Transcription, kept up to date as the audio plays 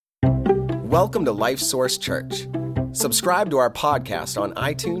Welcome to Life Source Church. Subscribe to our podcast on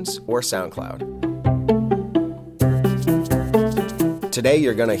iTunes or SoundCloud. Today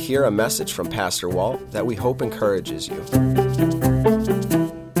you're going to hear a message from Pastor Walt that we hope encourages you.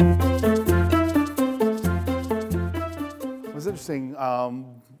 It was interesting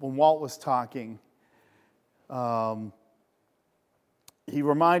when Walt was talking. He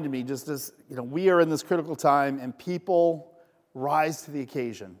reminded me just as, we are in this critical time and people rise to the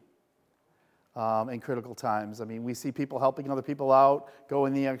occasion in critical times. I mean, we see people helping other people out,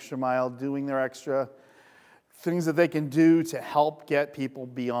 going the extra mile, doing their extra things that they can do to help get people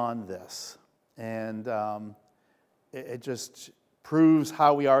beyond this. And it just proves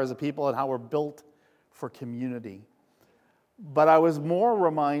how we are as a people and how we're built for community. But I was more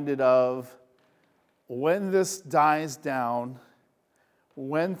reminded of when this dies down,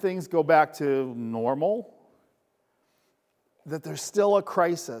 when things go back to normal, that there's still a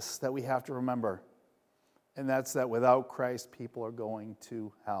crisis that we have to remember. And that's that without Christ, people are going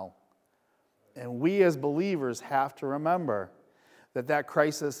to hell. And we as believers have to remember that that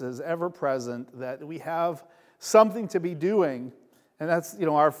crisis is ever present, that we have something to be doing. And that's,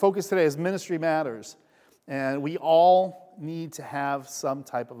 our focus today is Ministry Matters. And we all need to have some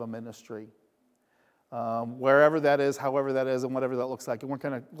type of a ministry. Wherever that is, however that is, and whatever that looks like. And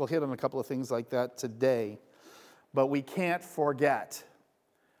we'll hit on a couple of things like that today. But we can't forget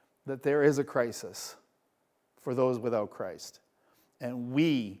that there is a crisis for those without Christ. And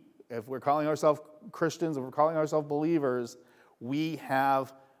we, if we're calling ourselves Christians, if we're calling ourselves believers, we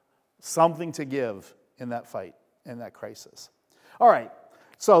have something to give in that fight, in that crisis. All right,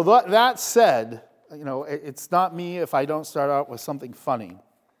 so that said, it's not me if I don't start out with something funny.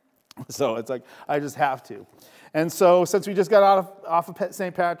 So it's like, I just have to. And so since we just got off of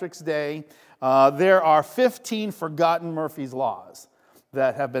St. Patrick's Day, there are 15 forgotten Murphy's Laws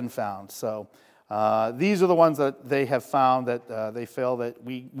that have been found. So these are the ones that they have found that they feel that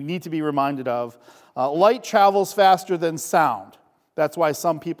we need to be reminded of. Light travels faster than sound. That's why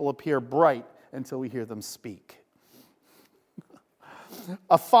some people appear bright until we hear them speak.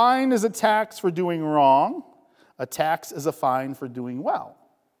 A fine is a tax for doing wrong. A tax is a fine for doing well.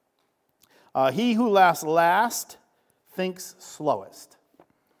 He who laughs last thinks slowest.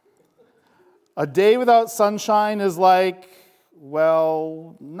 A day without sunshine is like,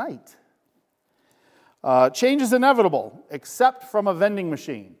 night. Change is inevitable, except from a vending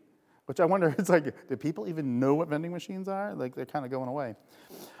machine, which I wonder, it's like, do people even know what vending machines are? Like, they're kind of going away.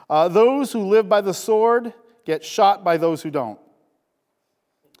 Those who live by the sword get shot by those who don't.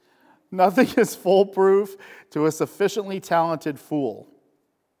 Nothing is foolproof to a sufficiently talented fool.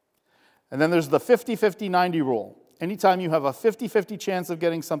 And then there's the 50-50-90 rule. Anytime you have a 50-50 chance of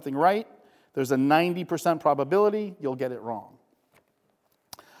getting something right, there's a 90% probability you'll get it wrong.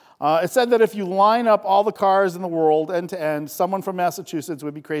 It said that if you line up all the cars in the world end to end, someone from Massachusetts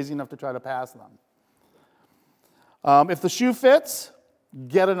would be crazy enough to try to pass them. If the shoe fits,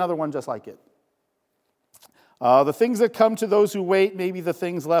 get another one just like it. The things that come to those who wait may be the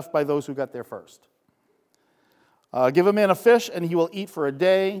things left by those who got there first. Give a man a fish and he will eat for a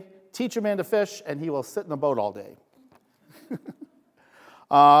day. Teach a man to fish and he will sit in a boat all day.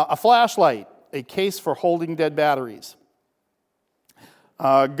 A flashlight, a case for holding dead batteries.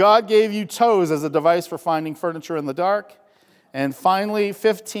 God gave you toes as a device for finding furniture in the dark. And finally,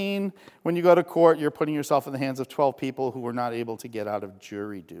 15, when you go to court, you're putting yourself in the hands of 12 people who were not able to get out of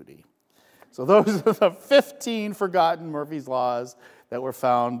jury duty. So those are the 15 forgotten Murphy's Laws that were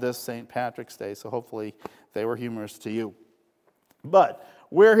found this St. Patrick's Day. So hopefully they were humorous to you. But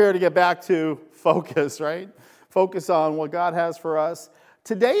we're here to get back to focus, right? Focus on what God has for us.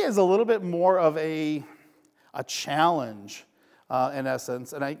 Today is a little bit more of a challenge, in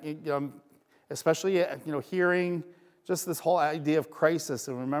essence, and especially hearing just this whole idea of crisis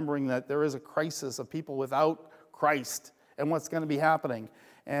and remembering that there is a crisis of people without Christ and what's going to be happening.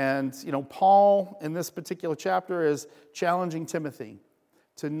 And Paul in this particular chapter is challenging Timothy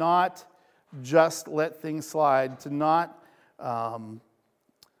to not just let things slide, to not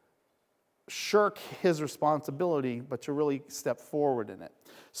shirk his responsibility, but to really step forward in it.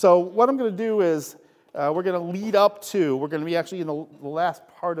 So what I'm going to do is we're going to lead up to, we're going to be actually in the last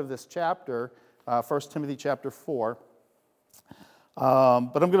part of this chapter, 1 Timothy chapter 4. But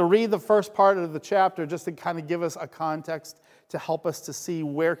I'm going to read the first part of the chapter just to kind of give us a context to help us to see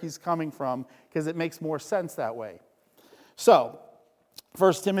where he's coming from, because it makes more sense that way. So,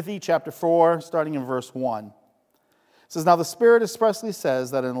 1 Timothy chapter 4, starting in verse 1. It says, "Now the Spirit expressly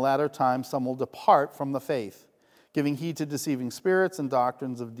says that in latter times some will depart from the faith, giving heed to deceiving spirits and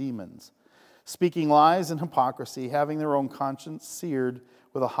doctrines of demons, speaking lies and hypocrisy, having their own conscience seared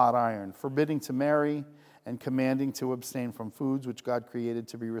with a hot iron, forbidding to marry and commanding to abstain from foods which God created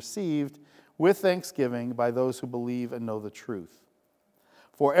to be received with thanksgiving by those who believe and know the truth.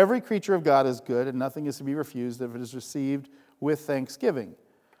 For every creature of God is good, and nothing is to be refused if it is received with thanksgiving,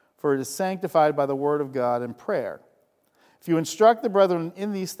 for it is sanctified by the word of God and prayer. If you instruct the brethren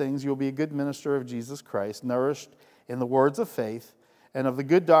in these things, you will be a good minister of Jesus Christ, nourished in the words of faith and of the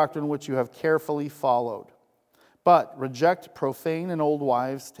good doctrine which you have carefully followed. But reject profane and old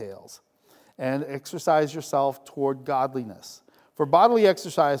wives' tales, and exercise yourself toward godliness. For bodily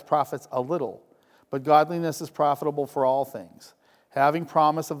exercise profits a little, but godliness is profitable for all things, having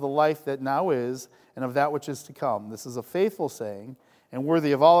promise of the life that now is and of that which is to come. This is a faithful saying and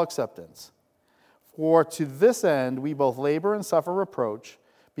worthy of all acceptance. For to this end we both labor and suffer reproach,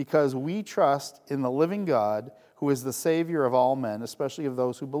 because we trust in the living God, who is the Savior of all men, especially of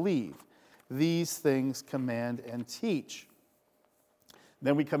those who believe. These things command and teach.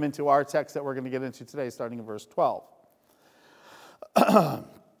 Then we come into our text that we're going to get into today, starting in verse 12.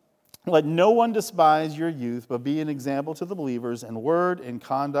 Let no one despise your youth, but be an example to the believers in word, in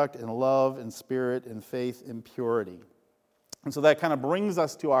conduct, in love, in spirit, in faith, in purity. And so that kind of brings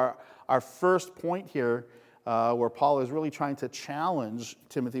us to our first point here, where Paul is really trying to challenge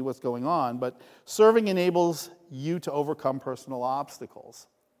Timothy what's going on. But serving enables you to overcome personal obstacles.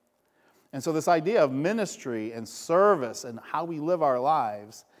 And so this idea of ministry and service and how we live our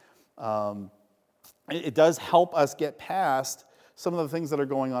lives, it does help us get past some of the things that are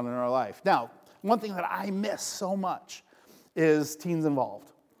going on in our life. Now, one thing that I miss so much is Teens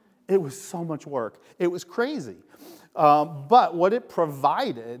Involved. It was so much work. It was crazy. But what it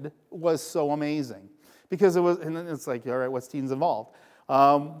provided was so amazing. Because it was, and it's like, all right, what's Teens Involved?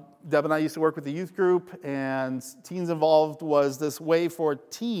 Deb and I used to work with the youth group, and Teens Involved was this way for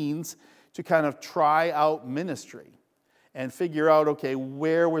teens to kind of try out ministry and figure out, okay,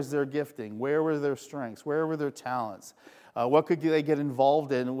 where was their gifting? Where were their strengths? Where were their talents? What could they get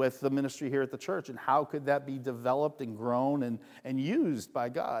involved in with the ministry here at the church? And how could that be developed and grown and used by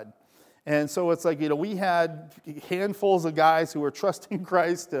God? And so it's like, we had handfuls of guys who were trusting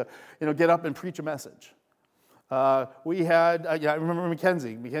Christ to, get up and preach a message. We had, I remember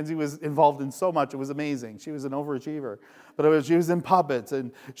Mackenzie. Mackenzie was involved in so much. It was amazing. She was an overachiever. But she was in puppets,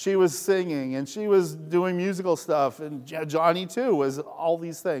 and she was singing, and she was doing musical stuff. And Johnny, too, was all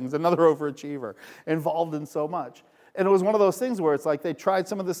these things, another overachiever, involved in so much. And it was one of those things where it's like they tried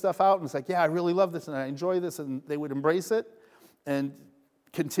some of this stuff out, and it's like, yeah, I really love this, and I enjoy this, and they would embrace it and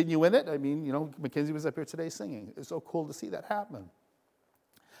continue in it. I mean, Mackenzie was up here today singing. It's so cool to see that happen.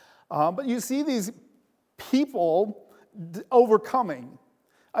 But you see these people overcoming.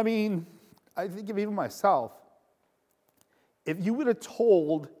 I mean, I think of even myself. If you would have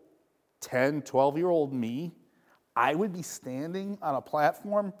told 10, 12-year-old me, I would be standing on a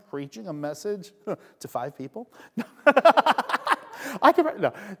platform preaching a message to 5 people.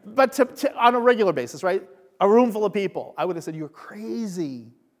 But on a regular basis, right? A room full of people, I would have said, you're crazy.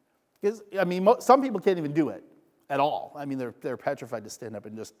 Because, some people can't even do it at all. I mean, they're petrified to stand up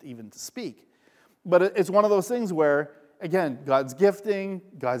and just even to speak. But it's one of those things where, again, God's gifting,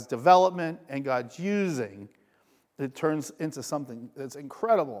 God's development, and God's using, it turns into something that's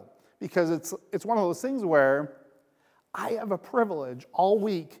incredible. Because it's one of those things where I have a privilege all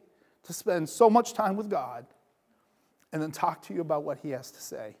week to spend so much time with God and then talk to you about what He has to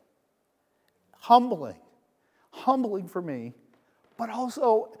say. Humbling for me, but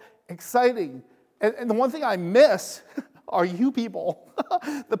also exciting. And the one thing I miss are you people,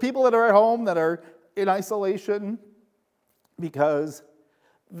 the people that are at home, that are in isolation, because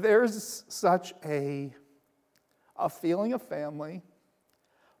there's such a feeling of family,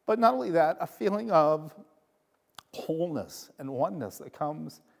 but not only that, a feeling of wholeness and oneness that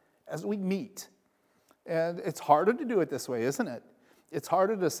comes as we meet. And it's harder to do it this way, isn't it? It's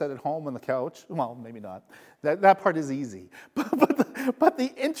harder to sit at home on the couch. Well, maybe not. That part is easy. But the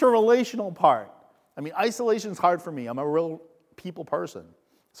interrelational part, isolation's hard for me. I'm a real people person.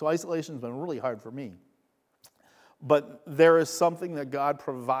 So isolation's been really hard for me. But there is something that God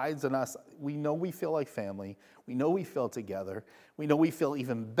provides in us. We know we feel like family. We know we feel together. We know we feel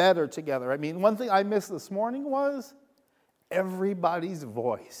even better together. One thing I missed this morning was everybody's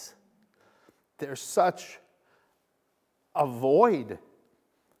voice. There's such a void.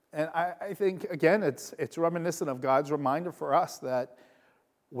 And I think, again, it's reminiscent of God's reminder for us that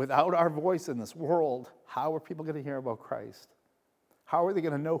without our voice in this world, how are people going to hear about Christ? How are they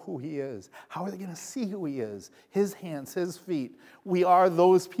going to know who He is? How are they going to see who He is? His hands, His feet. We are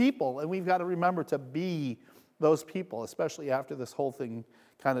those people, and we've got to remember to be those people, especially after this whole thing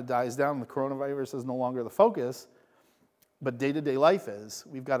kind of dies down. The coronavirus is no longer the focus. But day-to-day life is,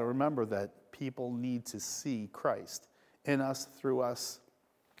 we've got to remember that people need to see Christ in us, through us,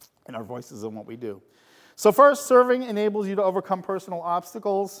 in our voices and what we do. So first, serving enables you to overcome personal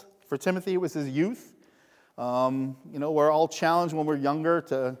obstacles. For Timothy, it was his youth. We're all challenged when we're younger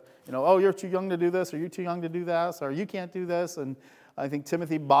to, oh, you're too young to do this, or you're too young to do that, or you can't do this. And I think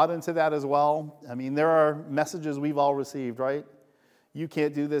Timothy bought into that as well. I mean, there are messages we've all received, right? You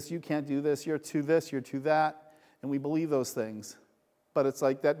can't do this, you can't do this, you're too this, you're too that. And we believe those things. But it's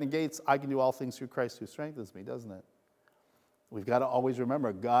like that negates, I can do all things through Christ who strengthens me, doesn't it? We've got to always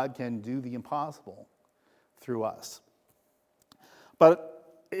remember, God can do the impossible through us. But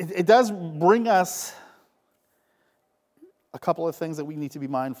it does bring us a couple of things that we need to be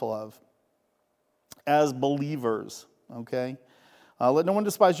mindful of as believers, okay? Let no one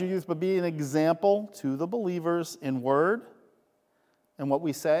despise your youth, but be an example to the believers in word and what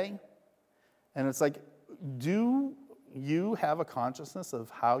we say. And it's like, do you have a consciousness of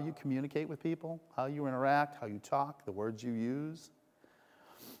how you communicate with people, how you interact, how you talk, the words you use,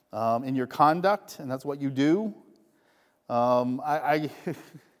 in your conduct, and that's what you do. I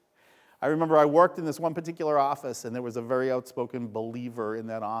remember I worked in this one particular office, and there was a very outspoken believer in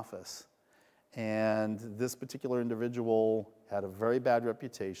that office. And this particular individual had a very bad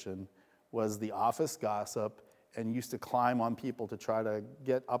reputation, was the office gossip, and used to climb on people to try to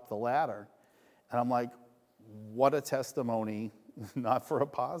get up the ladder. And I'm like, what a testimony, not for a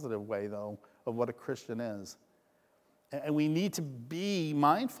positive way, though, of what a Christian is. And we need to be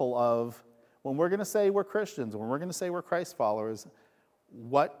mindful of, when we're going to say we're Christians, when we're going to say we're Christ followers,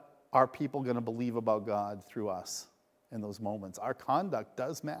 what are people going to believe about God through us in those moments? Our conduct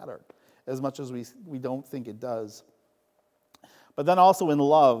does matter, as much as we don't think it does. But then also in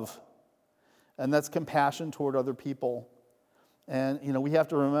love, and that's compassion toward other people. And, we have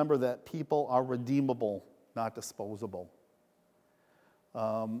to remember that people are redeemable, not disposable.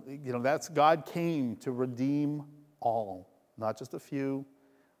 That's God came to redeem all, not just a few,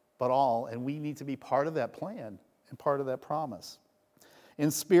 but all. And we need to be part of that plan and part of that promise. In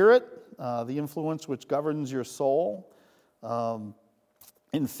spirit, the influence which governs your soul.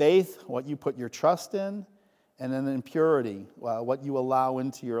 In faith, what you put your trust in. And then in purity, what you allow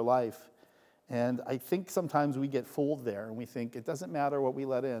into your life. And I think sometimes we get fooled there, and we think it doesn't matter what we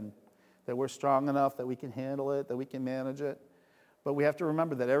let in, that we're strong enough, that we can handle it, that we can manage it. But we have to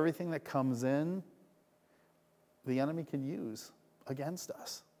remember that everything that comes in, the enemy can use against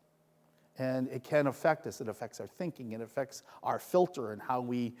us. And it can affect us. It affects our thinking. It affects our filter and how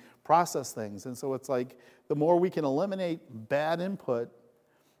we process things. And so it's like, the more we can eliminate bad input,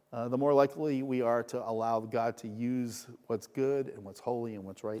 the more likely we are to allow God to use what's good and what's holy and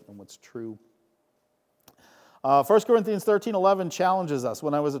what's right and what's true. 1 Corinthians 13:11 challenges us.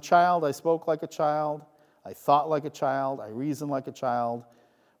 When I was a child, I spoke like a child. I thought like a child. I reasoned like a child.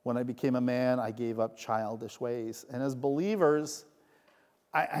 When I became a man, I gave up childish ways. And as believers,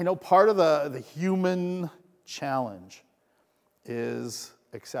 I know part of the human challenge is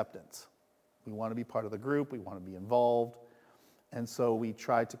acceptance. We want to be part of the group. We want to be involved. And so we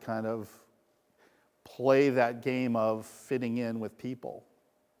try to kind of play that game of fitting in with people.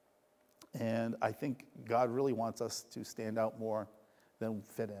 And I think God really wants us to stand out more than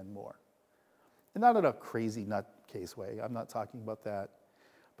fit in more. And not in a crazy nutcase way. I'm not talking about that.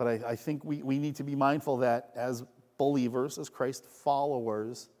 But I think we need to be mindful that as believers, as Christ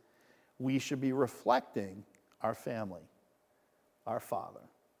followers, we should be reflecting our family, our Father,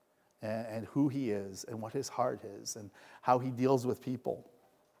 and who He is, and what His heart is, and how He deals with people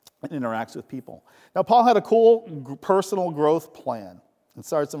and interacts with people. Now, Paul had a cool personal growth plan. It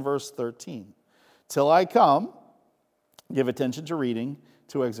starts in verse 13. Till I come, give attention to reading,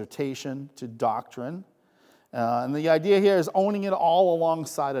 to exhortation, to doctrine. And the idea here is owning it all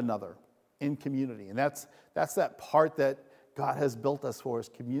alongside another in community. And that's that part that God has built us for, is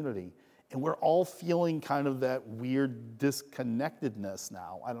community. And we're all feeling kind of that weird disconnectedness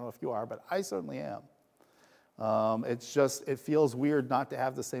now. I don't know if you are, but I certainly am. It feels weird not to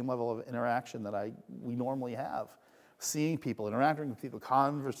have the same level of interaction that we normally have. Seeing people, interacting with people,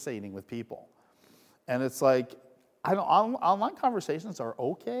 conversating with people. And it's like, online conversations are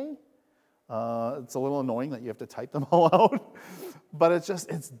okay. It's a little annoying that you have to type them all out. But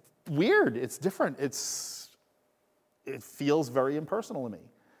it's weird. It's different. It feels very impersonal to me.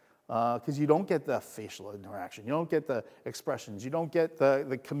 Because you don't get the facial interaction. You don't get the expressions. You don't get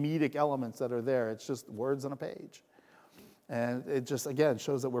the comedic elements that are there. It's just words on a page. And it just, again,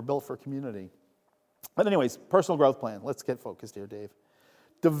 shows that we're built for community. But anyways, personal growth plan. Let's get focused here, Dave.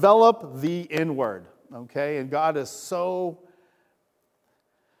 Develop the inward, okay? And God is so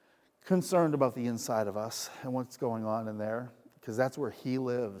concerned about the inside of us and what's going on in there, because that's where he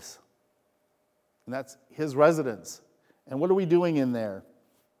lives. And that's his residence. And what are we doing in there?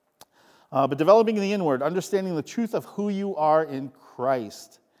 But developing the inward, understanding the truth of who you are in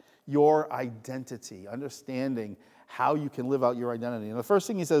Christ, your identity, understanding how you can live out your identity. And the first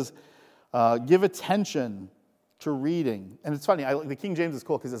thing he says, give attention to reading. And it's funny, the King James is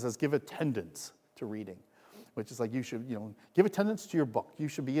cool because it says give attendance to reading, which is like you should, give attendance to your book. You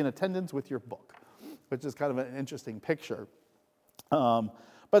should be in attendance with your book, which is kind of an interesting picture.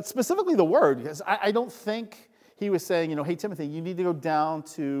 But specifically the word, because I don't think he was saying, hey, Timothy, you need to go down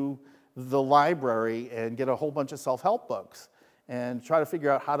to the library and get a whole bunch of self-help books and try to figure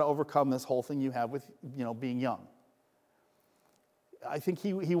out how to overcome this whole thing you have with, being young. I think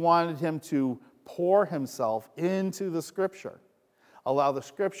he wanted him to pour himself into the Scripture, allow the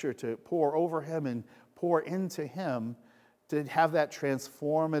Scripture to pour over him and pour into him to have that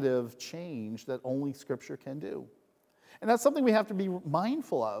transformative change that only Scripture can do. And that's something we have to be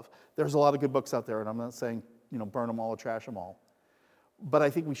mindful of. There's a lot of good books out there, and I'm not saying, burn them all or trash them all. But I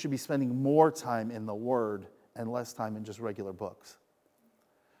think we should be spending more time in the Word and less time in just regular books.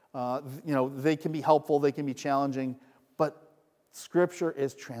 They can be helpful, they can be challenging, but Scripture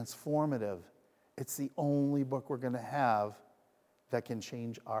is transformative. It's the only book we're going to have that can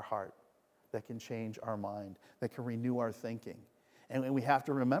change our heart, that can change our mind, that can renew our thinking. And we have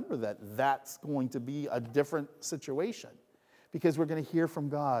to remember that that's going to be a different situation because we're going to hear from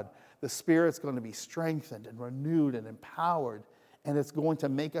God. The Spirit's going to be strengthened and renewed and empowered, and it's going to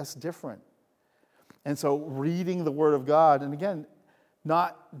make us different. And so reading the Word of God, and again,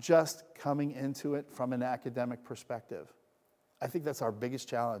 not just coming into it from an academic perspective. I think that's our biggest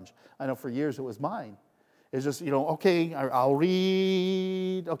challenge. I know for years it was mine. It's just, okay, I'll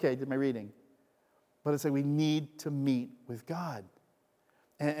read. Okay, I did my reading. But it's like we need to meet with God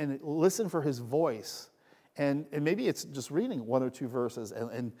and listen for his voice. And maybe it's just reading one or two verses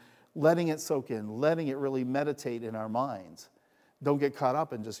and letting it soak in, letting it really meditate in our minds. Don't get caught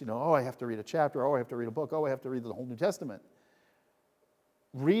up in just, I have to read a chapter, I have to read a book, I have to read the whole New Testament.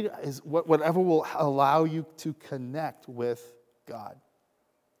 Read is whatever will allow you to connect with God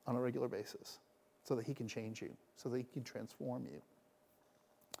on a regular basis so that he can change you, so that he can transform you.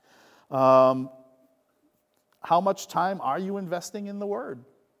 How much time are you investing in the Word?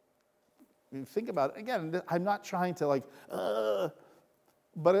 I mean, think about it. Again, I'm not trying to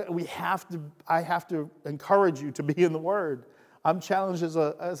but I have to encourage you to be in the Word. I'm challenged as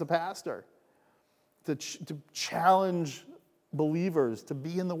a pastor to challenge believers to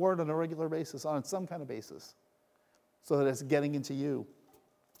be in the Word on a regular basis, on some kind of basis, so that it's getting into you.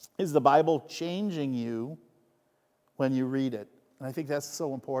 Is the Bible changing you when you read it? And I think that's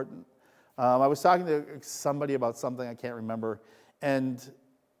so important. I was talking to somebody about something, I can't remember, and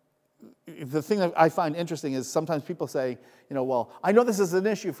the thing that I find interesting is sometimes people say, well, I know this is an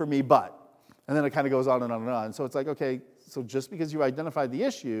issue for me, but, and then it kind of goes on and on and on. So it's like, okay, so just because you identified the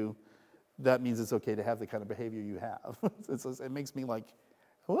issue, that means it's okay to have the kind of behavior you have. It makes me like,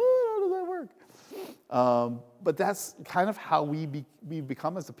 how does that work? But that's kind of how we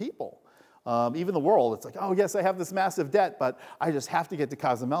become as a people. Even the world, it's like, oh, yes, I have this massive debt, but I just have to get to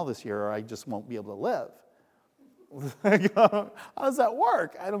Cozumel this year or I just won't be able to live. How does that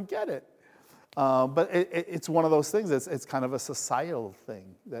work? I don't get it. But it's one of those things. It's kind of a societal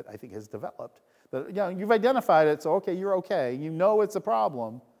thing that I think has developed. That you've identified it, so okay, you're okay. You know it's a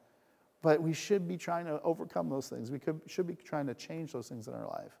problem, but we should be trying to overcome those things. We should be trying to change those things in our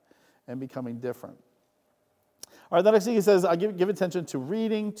life and becoming different. All right, the next thing he says, I give attention to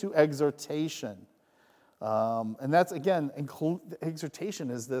reading, to exhortation. And that's, again, exhortation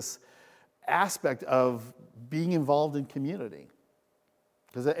is this aspect of being involved in community.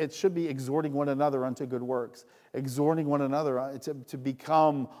 Because it should be exhorting one another unto good works, exhorting one another to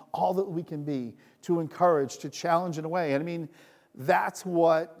become all that we can be, to encourage, to challenge in a way. And I mean, that's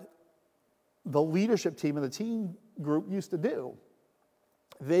what the leadership team and the teen group used to do.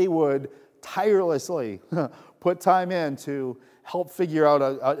 They would tirelessly put time in to help figure out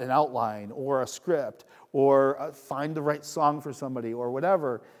an outline or a script or find the right song for somebody or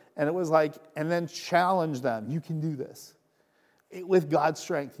whatever. And it was like, and then challenge them. You can do this. With God's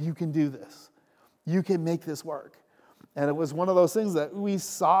strength, you can do this. You can make this work. And it was one of those things that we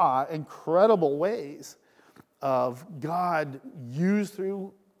saw incredible ways of God used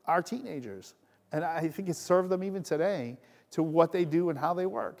through our teenagers. And I think it served them even today to what they do and how they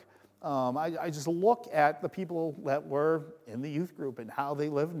work. I just look at the people that were in the youth group and how they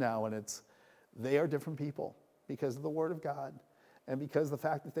live now, and they are different people because of the Word of God and because of the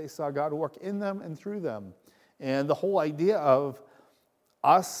fact that they saw God work in them and through them. And the whole idea of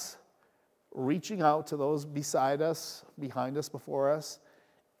us reaching out to those beside us, behind us, before us,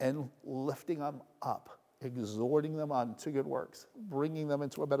 and lifting them up, exhorting them on to good works, bringing them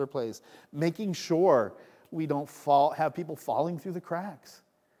into a better place, making sure we don't have people falling through the cracks.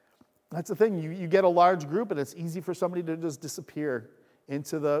 That's the thing. You get a large group, and it's easy for somebody to just disappear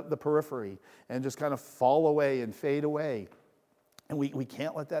into the periphery and just kind of fall away and fade away. And we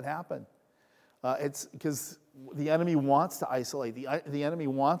can't let that happen. It's because the enemy wants to isolate. The enemy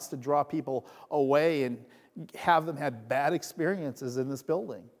wants to draw people away and have them have bad experiences in this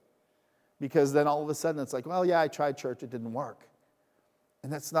building. Because then all of a sudden it's like, well, yeah, I tried church, it didn't work.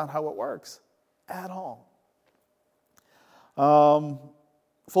 And that's not how it works at all.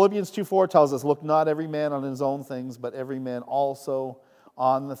 Philippians 2:4 tells us, look not every man on his own things, but every man also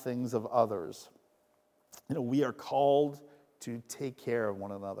on the things of others. We are called to take care of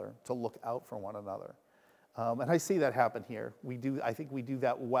one another, to look out for one another. And I see that happen here. I think we do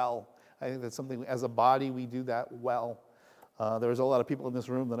that well. I think that's something, as a body, we do that well. There's a lot of people in this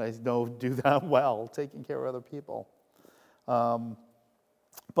room that I know do that well, taking care of other people. But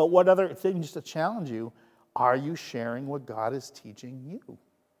what other things to challenge you? Are you sharing what God is teaching you?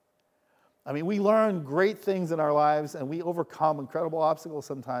 I mean, we learn great things in our lives, and we overcome incredible obstacles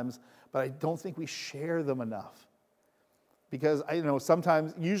sometimes, but I don't think we share them enough. Because,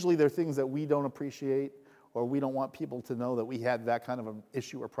 sometimes, usually they're things that we don't appreciate, or we don't want people to know that we had that kind of an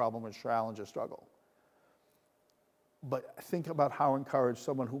issue or problem or challenge or struggle. But think about how encouraged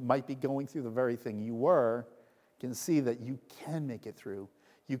someone who might be going through the very thing you were can see that you can make it through.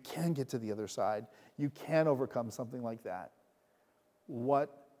 You can get to the other side. You can overcome something like that.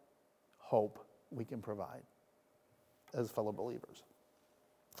 What hope we can provide as fellow believers.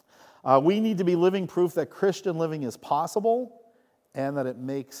 We need to be living proof that Christian living is possible and that it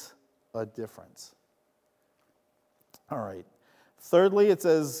makes a difference. All right. Thirdly, it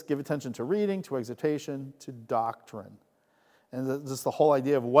says, give attention to reading, to exhortation, to doctrine. And just the whole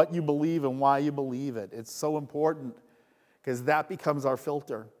idea of what you believe and why you believe it. It's so important because that becomes our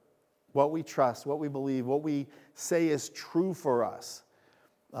filter. What we trust, what we believe, what we say is true for us.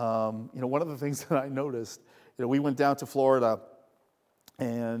 One of the things that I noticed, we went down to Florida,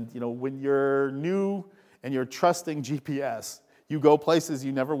 and, when you're new and you're trusting GPS, you go places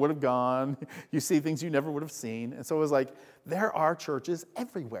you never would have gone. You see things you never would have seen. And so it was like, there are churches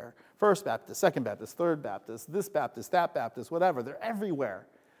everywhere. First Baptist, Second Baptist, Third Baptist, this Baptist, that Baptist, whatever. They're everywhere.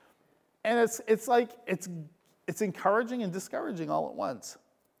 And it's encouraging and discouraging all at once.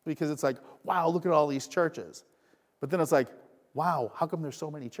 Because it's like, wow, look at all these churches. But then it's like, wow, how come there's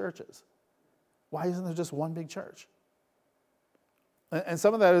so many churches? Why isn't there just one big church? And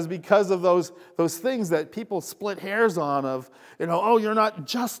some of that is because of those things that people split hairs on of, oh, you're not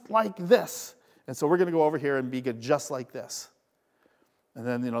just like this. And so we're going to go over here and be good just like this. And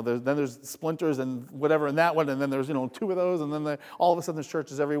then, there's splinters and whatever in that one. And then there's, two of those. And then all of a sudden there's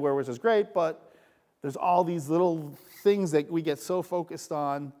churches everywhere, which is great. But there's all these little things that we get so focused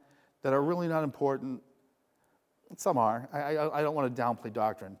on that are really not important. Some are. I don't want to downplay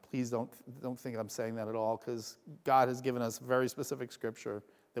doctrine. Please don't think I'm saying that at all, because God has given us very specific scripture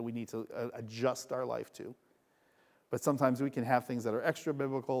that we need to adjust our life to. But sometimes we can have things that are extra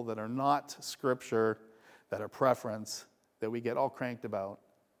biblical, that are not scripture, that are preference, that we get all cranked about,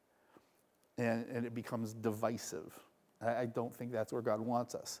 and it becomes divisive. I don't think that's where God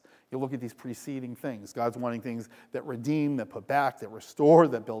wants us. You look at these preceding things. God's wanting things that redeem, that put back, that restore,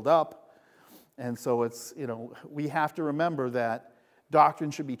 that build up. And so it's, we have to remember that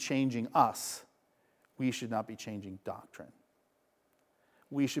doctrine should be changing us. We should not be changing doctrine.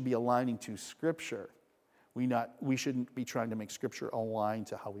 We should be aligning to Scripture. We shouldn't be trying to make Scripture align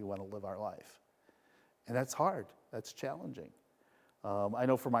to how we want to live our life. And that's hard. That's challenging. I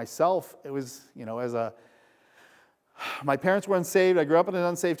know for myself, it was, my parents were unsaved. I grew up in an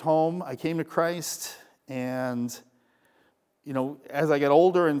unsaved home. I came to Christ, and as I got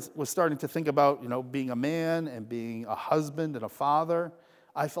older and was starting to think about, being a man and being a husband and a father,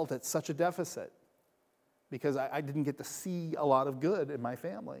 I felt at such a deficit because I didn't get to see a lot of good in my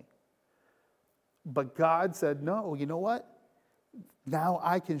family. But God said, no, you know what? Now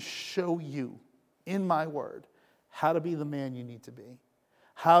I can show you in my word how to be the man you need to be,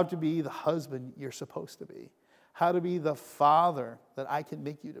 how to be the husband you're supposed to be, how to be the father that I can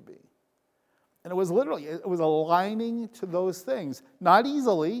make you to be. And it was aligning to those things. Not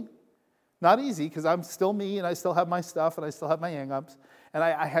easy, because I'm still me, and I still have my stuff, and I still have my hang-ups. And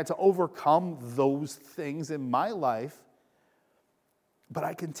I had to overcome those things in my life. But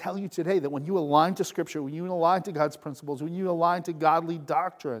I can tell you today that when you align to Scripture, when you align to God's principles, when you align to godly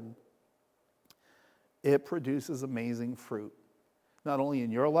doctrine, it produces amazing fruit. Not only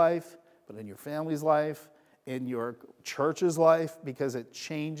in your life, but in your family's life, in your church's life, because it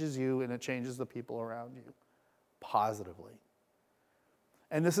changes you and it changes the people around you positively.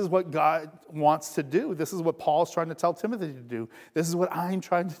 And this is what God wants to do. This is what Paul's trying to tell Timothy to do. This is what I'm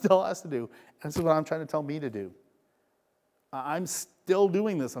trying to tell us to do. And this is what I'm trying to tell me to do. I'm still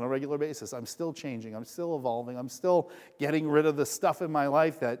doing this on a regular basis. I'm still changing. I'm still evolving. I'm still getting rid of the stuff in my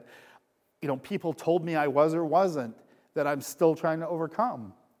life that, people told me I was or wasn't, that I'm still trying to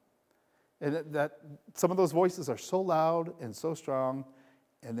overcome. And that some of those voices are so loud and so strong,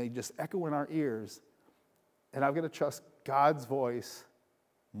 and they just echo in our ears. And I've got to trust God's voice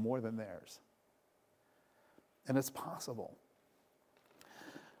more than theirs. And it's possible.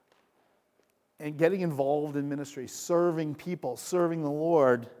 And getting involved in ministry, serving people, serving the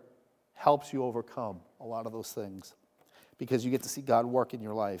Lord, helps you overcome a lot of those things because you get to see God work in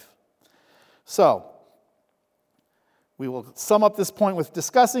your life. So, we will sum up this point with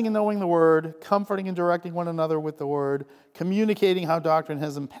discussing and knowing the Word, comforting and directing one another with the Word, communicating how doctrine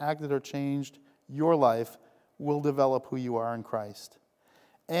has impacted or changed your life will develop who you are in Christ,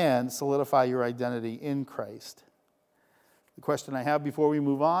 and solidify your identity in Christ. The question I have before we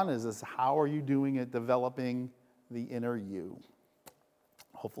move on is how are you doing at developing the inner you?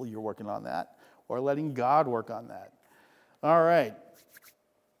 Hopefully you're working on that, or letting God work on that. All right.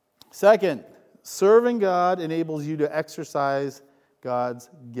 Second, serving God enables you to exercise God's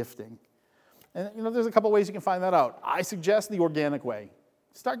gifting. And, there's a couple ways you can find that out. I suggest the organic way.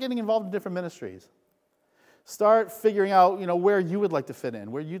 Start getting involved in different ministries. Start figuring out, where you would like to fit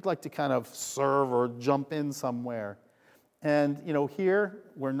in, where you'd like to kind of serve or jump in somewhere. And, here,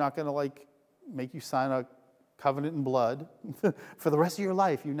 we're not going to, make you sign a covenant in blood. For the rest of your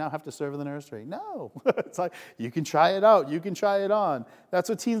life, you now have to serve in the nursery. No. It's like, you can try it out. You can try it on. That's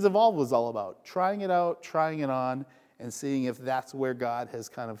what Teens Evolve was all about. Trying it out, trying it on, and seeing if that's where God has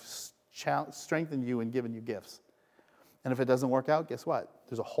kind of strengthened you and given you gifts. And if it doesn't work out, guess what?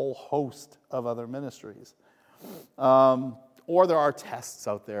 There's a whole host of other ministries. Or there are tests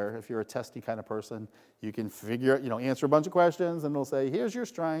out there. If you're a testy kind of person, you can answer a bunch of questions, and they'll say, here's your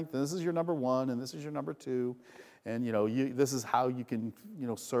strength, and this is your number 1, and this is your number 2, and this is how you can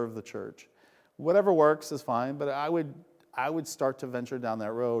serve the church. Whatever works is fine, but I would start to venture down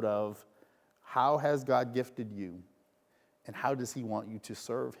that road of how has God gifted you, and how does He want you to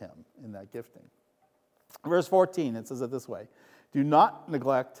serve Him in that gifting? Verse 14, it says it this way: do not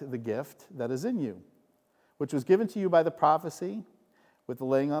neglect the gift that is in you, which was given to you by the prophecy with the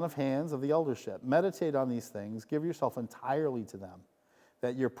laying on of hands of the eldership. Meditate on these things, give yourself entirely to them,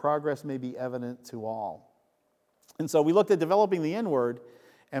 that your progress may be evident to all. And so we looked at developing the inward,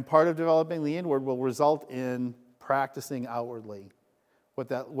 and part of developing the inward will result in practicing outwardly, what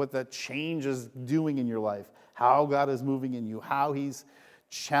that change is doing in your life, how God is moving in you, how He's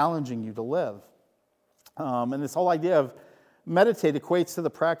challenging you to live. And this whole idea of meditate equates to the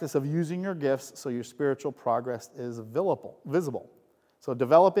practice of using your gifts so your spiritual progress is visible. So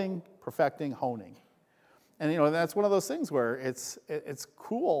developing, perfecting, honing. And that's one of those things where it's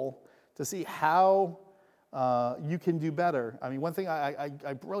cool to see how you can do better. I mean, one thing I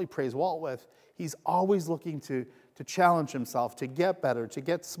really praise Walt with, he's always looking to challenge himself, to get better, to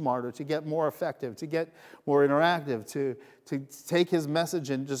get smarter, to get more effective, to get more interactive, to take his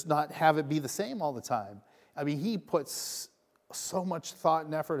message and just not have it be the same all the time. I mean, he puts so much thought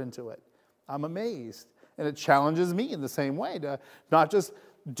and effort into it. I'm amazed. And it challenges me in the same way to not just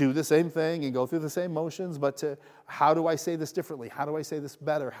do the same thing and go through the same motions, but to how do I say this differently? How do I say this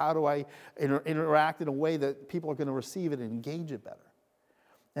better? How do I interact in a way that people are going to receive it and engage it better?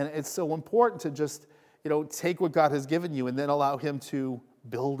 And it's so important to just, take what God has given you and then allow Him to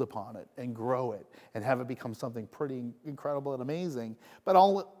build upon it and grow it and have it become something pretty incredible and amazing. But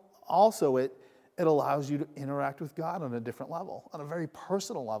also it allows you to interact with God on a different level, on a very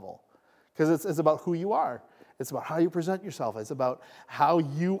personal level. Because it's about who you are. It's about how you present yourself. It's about how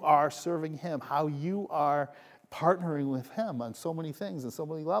you are serving Him, how you are partnering with Him on so many things and so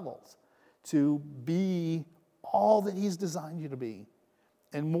many levels to be all that He's designed you to be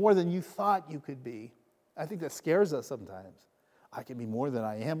and more than you thought you could be. I think that scares us sometimes. I can be more than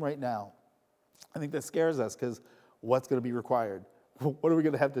I am right now. I think that scares us because what's going to be required? What are we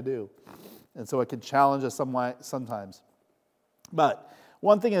going to have to do? And so it can challenge us sometimes. But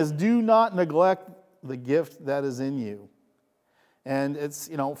one thing is, do not neglect the gift that is in you. And it's,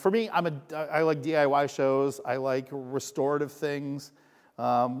 for me, I like DIY shows. I like restorative things.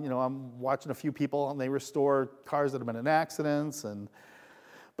 I'm watching a few people, and they restore cars that have been in accidents.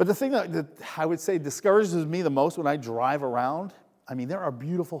 But the thing that I would say discourages me the most when I drive around, there are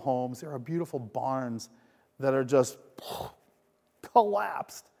beautiful homes, there are beautiful barns that are just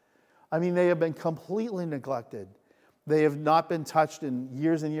collapsed. I mean, they have been completely neglected. They have not been touched in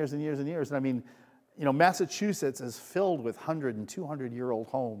years and years and years and years. And I mean, Massachusetts is filled with 100 and 200-year-old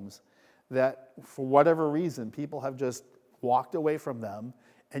homes that, for whatever reason, people have just walked away from them.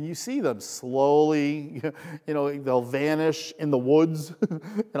 And you see them slowly, they'll vanish in the woods.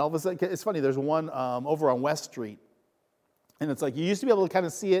 And all of a sudden, it's funny, there's one over on West Street. And it's like, you used to be able to kind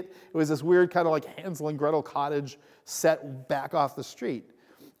of see it. It was this weird kind of like Hansel and Gretel cottage set back off the street.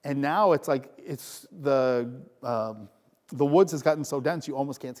 And now it's like, the woods has gotten so dense, you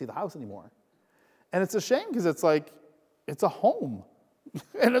almost can't see the house anymore. And it's a shame because it's like, it's a home.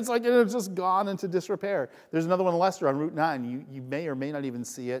 And it's like, it's just gone into disrepair. There's another one in Leicester on Route 9. You may or may not even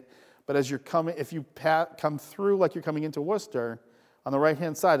see it. But as you're coming, if you come through like you're coming into Worcester, on the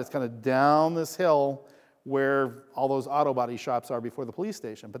right-hand side, it's kind of down this hill where all those auto body shops are before the police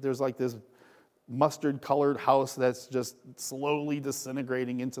station. But there's like this mustard-colored house that's just slowly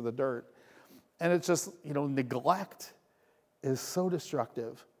disintegrating into the dirt. And it's just, neglect is so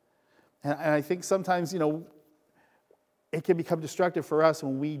destructive. And I think sometimes, it can become destructive for us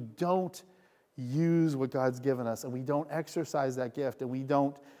when we don't use what God's given us and we don't exercise that gift and we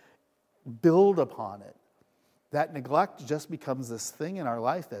don't build upon it. That neglect just becomes this thing in our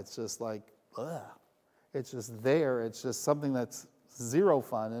life that's just like, ugh. It's just there. It's just something that's zero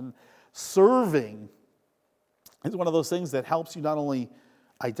fun. And serving is one of those things that helps you not only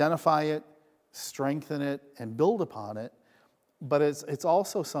identify it, strengthen it, and build upon it, but it's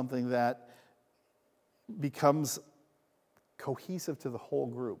also something that becomes cohesive to the whole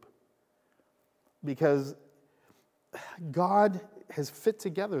group. Because God has fit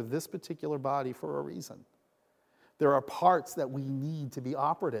together this particular body for a reason. There are parts that we need to be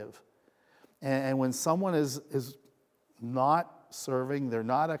operative. And when someone is not serving, they're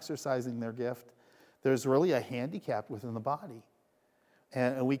not exercising their gift, there's really a handicap within the body.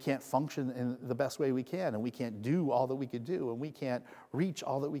 And we can't function in the best way we can, and we can't do all that we could do, and we can't reach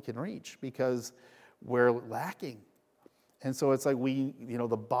all that we can reach because we're lacking. And so it's like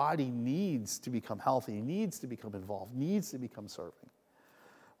the body needs to become healthy, needs to become involved, needs to become serving.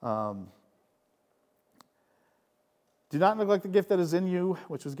 Do not neglect the gift that is in you,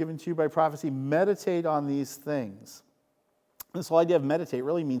 which was given to you by prophecy. Meditate on these things. This whole idea of meditate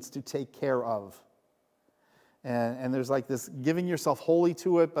really means to take care of. And there's like this giving yourself wholly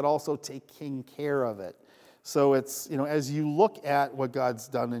to it, but also taking care of it. So it's, as you look at what God's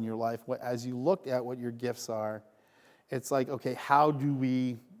done in your life, as you look at what your gifts are, it's like, okay, how do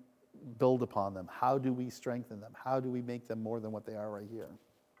we build upon them? How do we strengthen them? How do we make them more than what they are right here?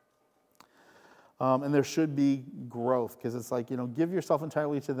 And there should be growth, because it's like, give yourself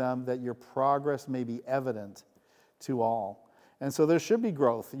entirely to them that your progress may be evident to all. And so there should be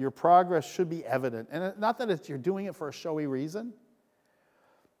growth. Your progress should be evident. And not that you're doing it for a showy reason,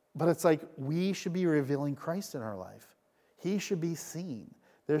 but it's like we should be revealing Christ in our life. He should be seen.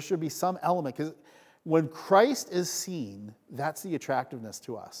 There should be some element, because when Christ is seen, that's the attractiveness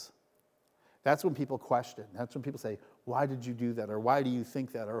to us. That's when people question. That's when people say, why did you do that? Or why do you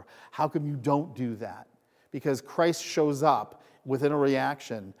think that? Or how come you don't do that? Because Christ shows up within a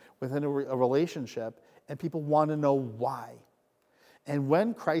reaction, within a relationship, and people want to know why. And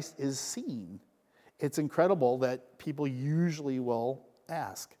when Christ is seen, it's incredible that people usually will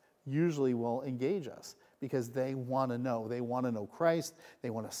ask, usually will engage us, because they want to know. They want to know Christ. They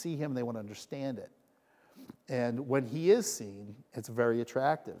want to see him. They want to understand it. And when he is seen, it's very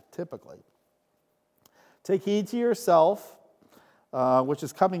attractive, typically. Take heed to yourself, which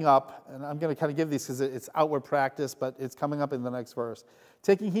is coming up, and I'm going to kind of give these because it's outward practice, but it's coming up in the next verse.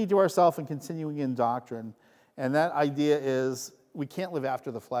 Taking heed to ourselves and continuing in doctrine. And that idea is we can't live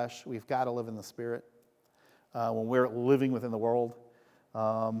after the flesh. We've got to live in the Spirit when we're living within the world.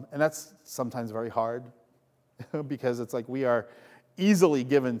 And that's sometimes very hard because it's like we are easily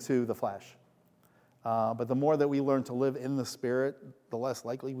given to the flesh. But the more that we learn to live in the Spirit, the less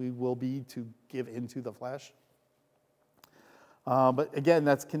likely we will be to give into the flesh. But again,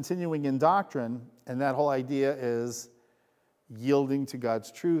 that's continuing in doctrine, and that whole idea is yielding to God's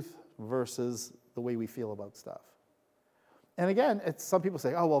truth versus the way we feel about stuff. And again, some people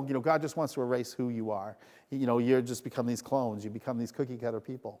say, oh, well, God just wants to erase who you are. You just become these clones. You become these cookie-cutter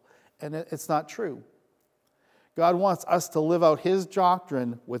people. And it's not true. God wants us to live out his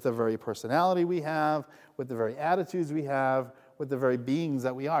doctrine with the very personality we have, with the very attitudes we have, with the very beings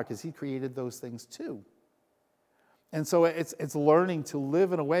that we are, because he created those things too. And so it's learning to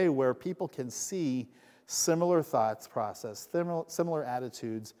live in a way where people can see similar thoughts process, similar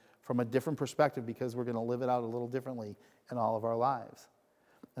attitudes from a different perspective, because we're going to live it out a little differently in all of our lives.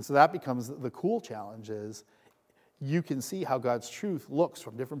 And so that becomes the cool challenge is you can see how God's truth looks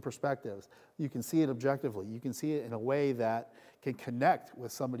from different perspectives. You can see it objectively. You can see it in a way that can connect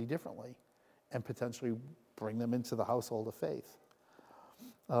with somebody differently and potentially bring them into the household of faith.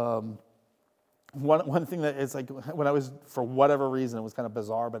 One thing that is like, when I was, for whatever reason, it was kind of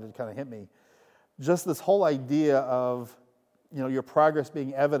bizarre, but it kind of hit me. Just this whole idea of, your progress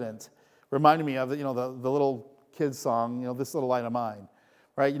being evident reminded me of, the little kid's song, This Little Light of Mine,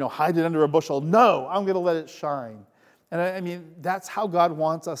 right? Hide it under a bushel. No, I'm going to let it shine. And I mean, that's how God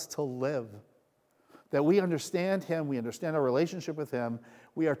wants us to live. That we understand Him, we understand our relationship with Him,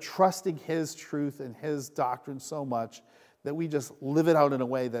 we are trusting His truth and His doctrine so much that we just live it out in a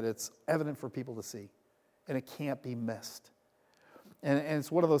way that it's evident for people to see, and it can't be missed. And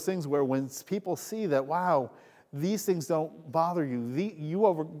it's one of those things where when people see that, wow, these things don't bother you, you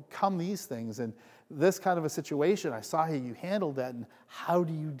overcome these things, and this kind of a situation, I saw how you handled that, and how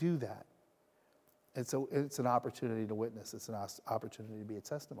do you do that? It's an opportunity to witness. It's an opportunity to be a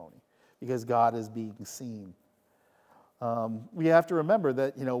testimony, because God is being seen. We have to remember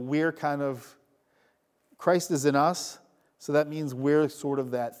that, we're kind of, Christ is in us, so that means we're sort of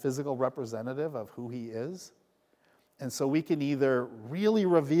that physical representative of who He is. And so we can either really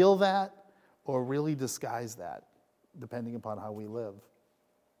reveal that or really disguise that, depending upon how we live.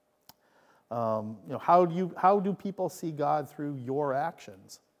 How do people see God through your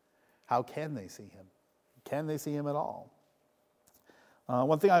actions? How can they see Him? Can they see Him at all?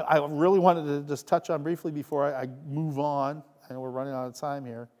 One thing I really wanted to just touch on briefly before I move on, I know we're running out of time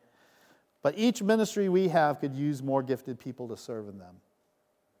here, but each ministry we have could use more gifted people to serve in them.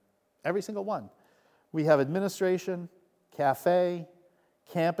 Every single one. We have administration, cafe,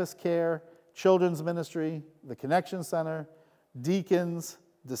 campus care, children's ministry, the Connection Center, deacons,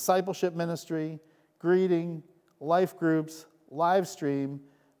 discipleship ministry, greeting, life groups, live stream,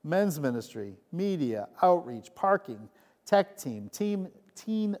 men's ministry, media, outreach, parking, tech team,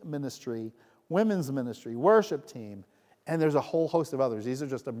 teen ministry, women's ministry, worship team, and there's a whole host of others. These are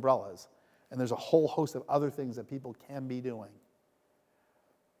just umbrellas. And there's a whole host of other things that people can be doing.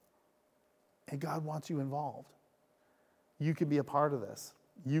 And God wants you involved. You can be a part of this.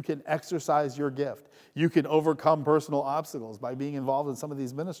 You can exercise your gift. You can overcome personal obstacles by being involved in some of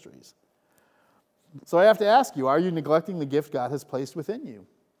these ministries. So I have to ask you, are you neglecting the gift God has placed within you?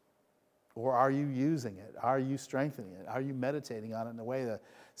 Or are you using it? Are you strengthening it? Are you meditating on it in a way to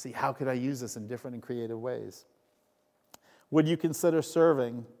see, how could I use this in different and creative ways? Would you consider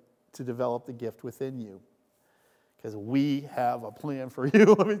serving to develop the gift within you? Because we have a plan for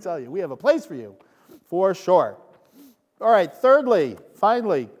you, let me tell you. We have a place for you, for sure. All right, thirdly,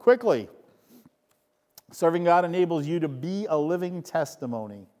 finally, quickly, serving God enables you to be a living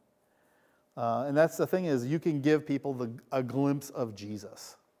testimony. And that's the thing, is you can give people a glimpse of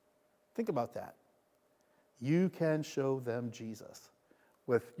Jesus. Think about that. You can show them Jesus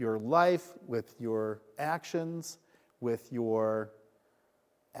with your life, with your actions, with your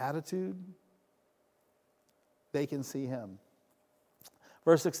attitude. They can see Him.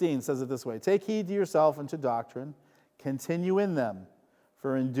 Verse 16 says it this way: take heed to yourself and to doctrine, continue in them,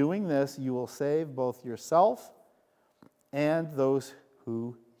 for in doing this you will save both yourself and those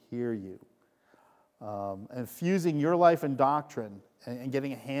who hear you. And fusing your life and doctrine and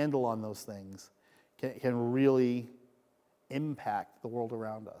getting a handle on those things can really impact the world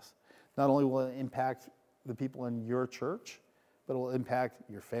around us. Not only will it impact the people in your church, but it will impact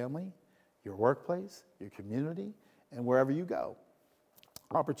your family, your workplace, your community, and wherever you go.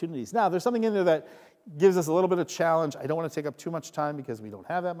 Opportunities. Now, there's something in there that gives us a little bit of challenge. I don't want to take up too much time because we don't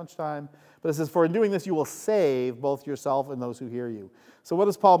have that much time. But it says, for in doing this, you will save both yourself and those who hear you. So what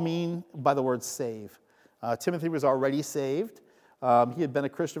does Paul mean by the word save? Timothy was already saved. He had been a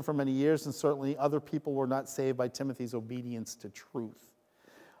Christian for many years, and certainly other people were not saved by Timothy's obedience to truth.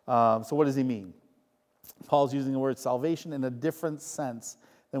 So what does he mean? Paul's using the word salvation in a different sense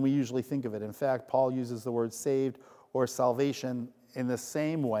than we usually think of it. In fact, Paul uses the word saved or salvation in the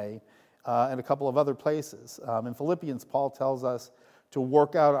same way in a couple of other places. In Philippians, Paul tells us to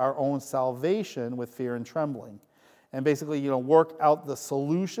work out our own salvation with fear and trembling. And basically, work out the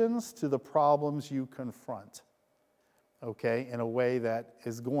solutions to the problems you confront, okay, in a way that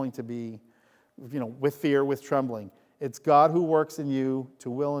is going to be, with fear, with trembling. It's God who works in you to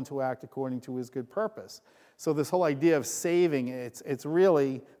will and to act according to His good purpose. So this whole idea of saving, it's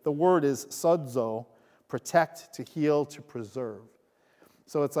really, the word is sozo, protect, to heal, to preserve.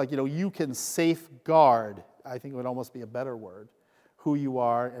 So it's like, you can safeguard, I think it would almost be a better word, who you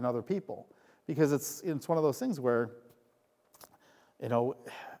are and other people. Because it's one of those things where,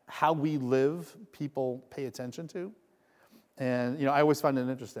 how we live, people pay attention to. And, I always find it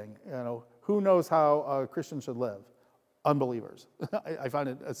interesting. who knows how Christians should live? Unbelievers. I find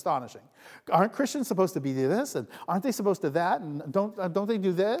it astonishing. Aren't Christians supposed to be this, and aren't they supposed to that, and don't they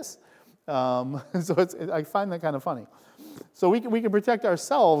do this? So I find that kind of funny. So we can protect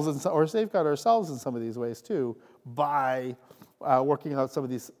ourselves or safeguard ourselves in some of these ways too by working out some of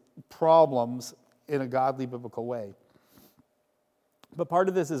these problems in a godly, biblical way. But part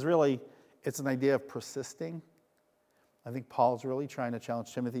of this is really, it's an idea of persisting. I think Paul's really trying to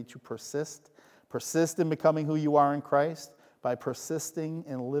challenge Timothy to persist. Persist in becoming who you are in Christ by persisting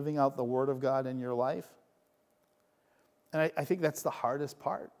in living out the Word of God in your life. And I think that's the hardest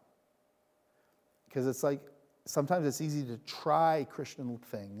part. Because it's like, sometimes it's easy to try Christian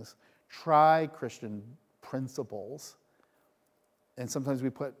things, try Christian principles, and sometimes we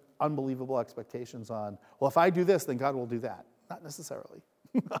put unbelievable expectations on, well, if I do this, then God will do that. Not necessarily.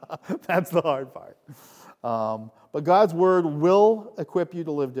 That's the hard part. But God's Word will equip you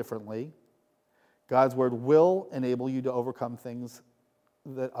to live differently. God's Word will enable you to overcome things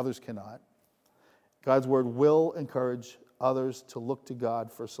that others cannot. God's Word will encourage others to look to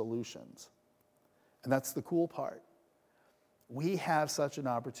God for solutions. And that's the cool part. We have such an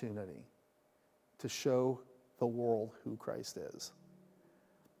opportunity to show the world who Christ is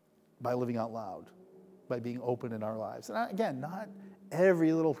by living out loud, by being open in our lives. And again, not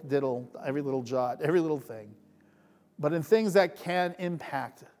every little diddle, every little jot, every little thing, but in things that can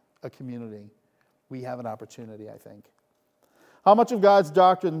impact a community, we have an opportunity, I think. How much of God's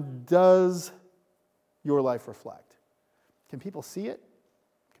doctrine does your life reflect? Can people see it?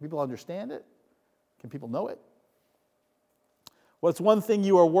 Can people understand it? Can people know it? What's one thing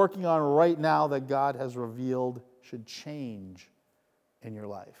you are working on right now that God has revealed should change in your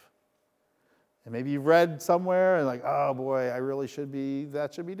life? And maybe you've read somewhere and like, oh boy,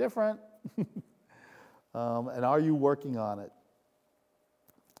 that should be different. And are you working on it?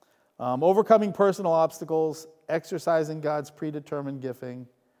 Overcoming personal obstacles, exercising God's predetermined gifting,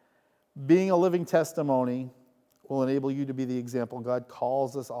 being a living testimony will enable you to be the example God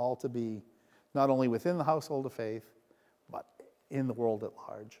calls us all to be, not only within the household of faith, but in the world at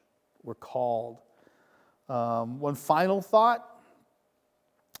large. We're called. One final thought.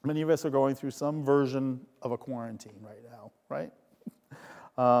 Many of us are going through some version of a quarantine right now, right?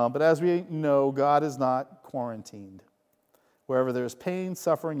 But as we know, God is not quarantined. Wherever there's pain,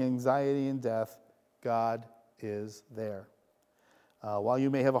 suffering, anxiety, and death, God is there. While you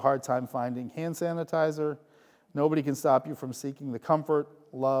may have a hard time finding hand sanitizer, nobody can stop you from seeking the comfort,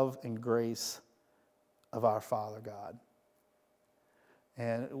 love, and grace of our Father God.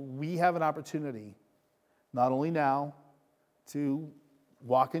 And we have an opportunity, not only now, to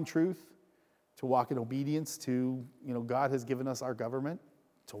walk in truth, to walk in obedience to, God has given us our government,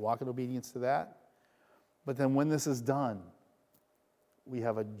 to walk in obedience to that. But then when this is done, we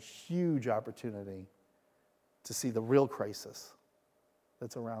have a huge opportunity to see the real crisis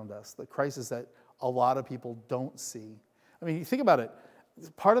that's around us, the crisis that a lot of people don't see. I mean, you think about it.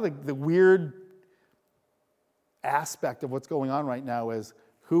 Part of the weird aspect of what's going on right now is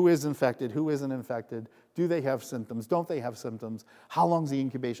who is infected, who isn't infected, do they have symptoms, don't they have symptoms, how long's the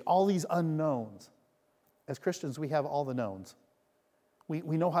incubation, all these unknowns. As Christians, we have all the knowns.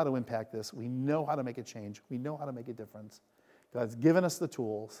 We know how to impact this. We know how to make a change. We know how to make a difference. God's given us the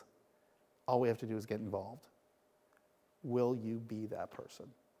tools. All we have to do is get involved. Will you be that person?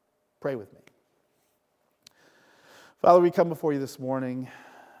 Pray with me. Father, we come before you this morning,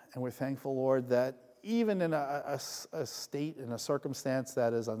 and we're thankful, Lord, that even in a state, in a circumstance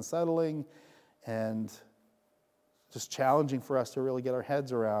that is unsettling and just challenging for us to really get our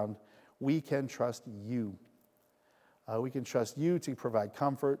heads around, we can trust you. We can trust you to provide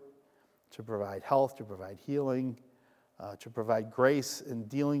comfort, to provide health, to provide healing, to provide grace in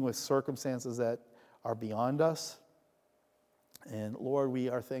dealing with circumstances that are beyond us. And Lord, we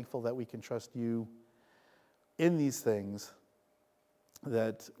are thankful that we can trust you in these things,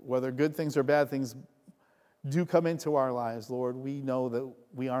 that whether good things or bad things do come into our lives, Lord, we know that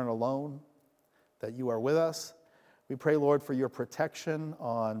we aren't alone, that you are with us. We pray, Lord, for your protection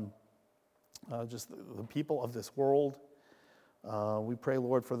on just the people of this world. We pray,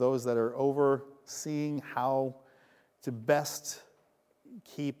 Lord, for those that are overseeing how to best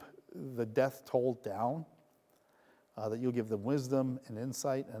keep the death toll down, that you'll give them wisdom and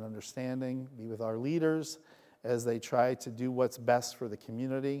insight and understanding. Be with our leaders as they try to do what's best for the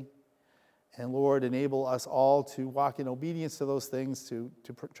community. And Lord, enable us all to walk in obedience to those things, to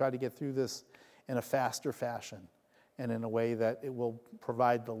try to get through this in a faster fashion and in a way that it will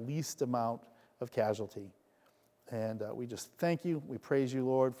provide the least amount of casualty. And we just thank you. We praise you,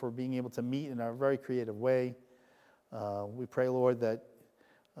 Lord, for being able to meet in a very creative way. We pray, Lord, that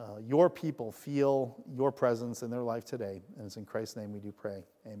your people feel your presence in their life today. And it's in Christ's name we do pray.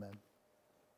 Amen.